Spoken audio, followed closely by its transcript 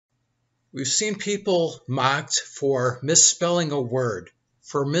We've seen people mocked for misspelling a word,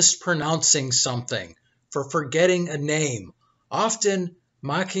 for mispronouncing something, for forgetting a name. Often,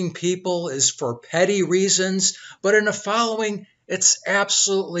 mocking people is for petty reasons, but in the following, it's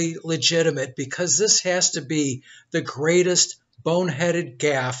absolutely legitimate because this has to be the greatest boneheaded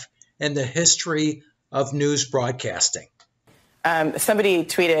gaffe in the history of news broadcasting. Somebody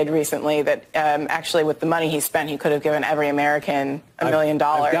tweeted recently that actually with the money he spent, he could have given every American $1 million.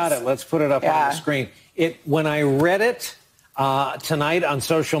 I've got it. Let's put it up on the screen. When I read it tonight on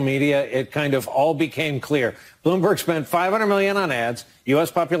social media, it kind of all became clear. Bloomberg spent $500 million on ads.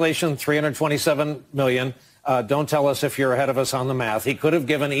 U.S. population, 327 million. Don't tell us if you're ahead of us on the math. He could have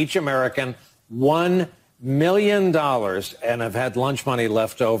given each American $1 million and have had lunch money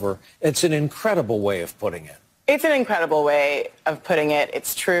left over. It's an incredible way of putting it. It's an incredible way of putting it.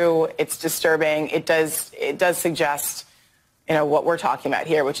 It's true. It's disturbing. It does suggest, what we're talking about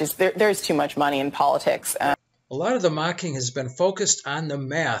here, which is there's too much money in politics. A lot of the mocking has been focused on the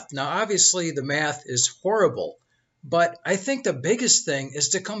math. Now, obviously, the math is horrible, but I think the biggest thing is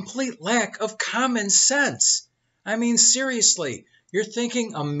the complete lack of common sense. I mean, seriously, you're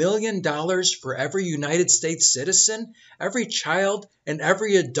thinking $1 million for every United States citizen, every child and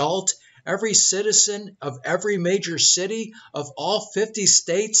every adult, every citizen of every major city of all 50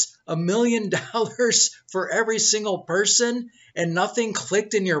 states, $1 million for every single person, and nothing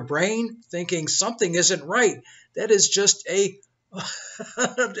clicked in your brain thinking something isn't right. That is just a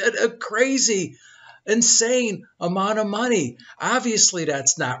crazy, insane amount of money. Obviously,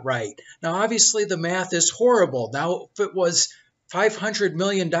 that's not right. Now, obviously, the math is horrible. Now, if it was $500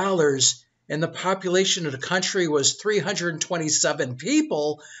 million and the population of the country was 327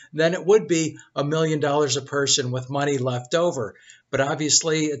 people, then it would be $1 million a person with money left over. But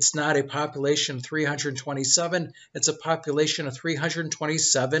obviously, it's not a population of 327. It's a population of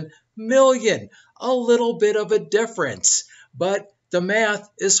 327 million. A little bit of a difference. But the math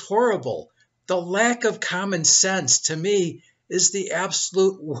is horrible. The lack of common sense, to me, is the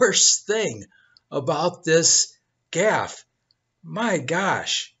absolute worst thing about this gaffe. My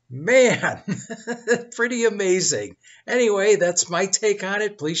gosh. Man, pretty amazing. Anyway, that's my take on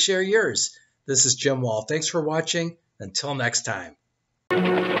it. Please share yours. This is Jim Wall. Thanks for watching. Until next time.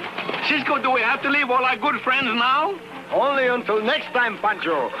 Cisco, do we have to leave all our good friends now? Only until next time,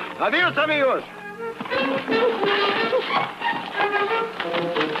 Pancho. Adios, amigos.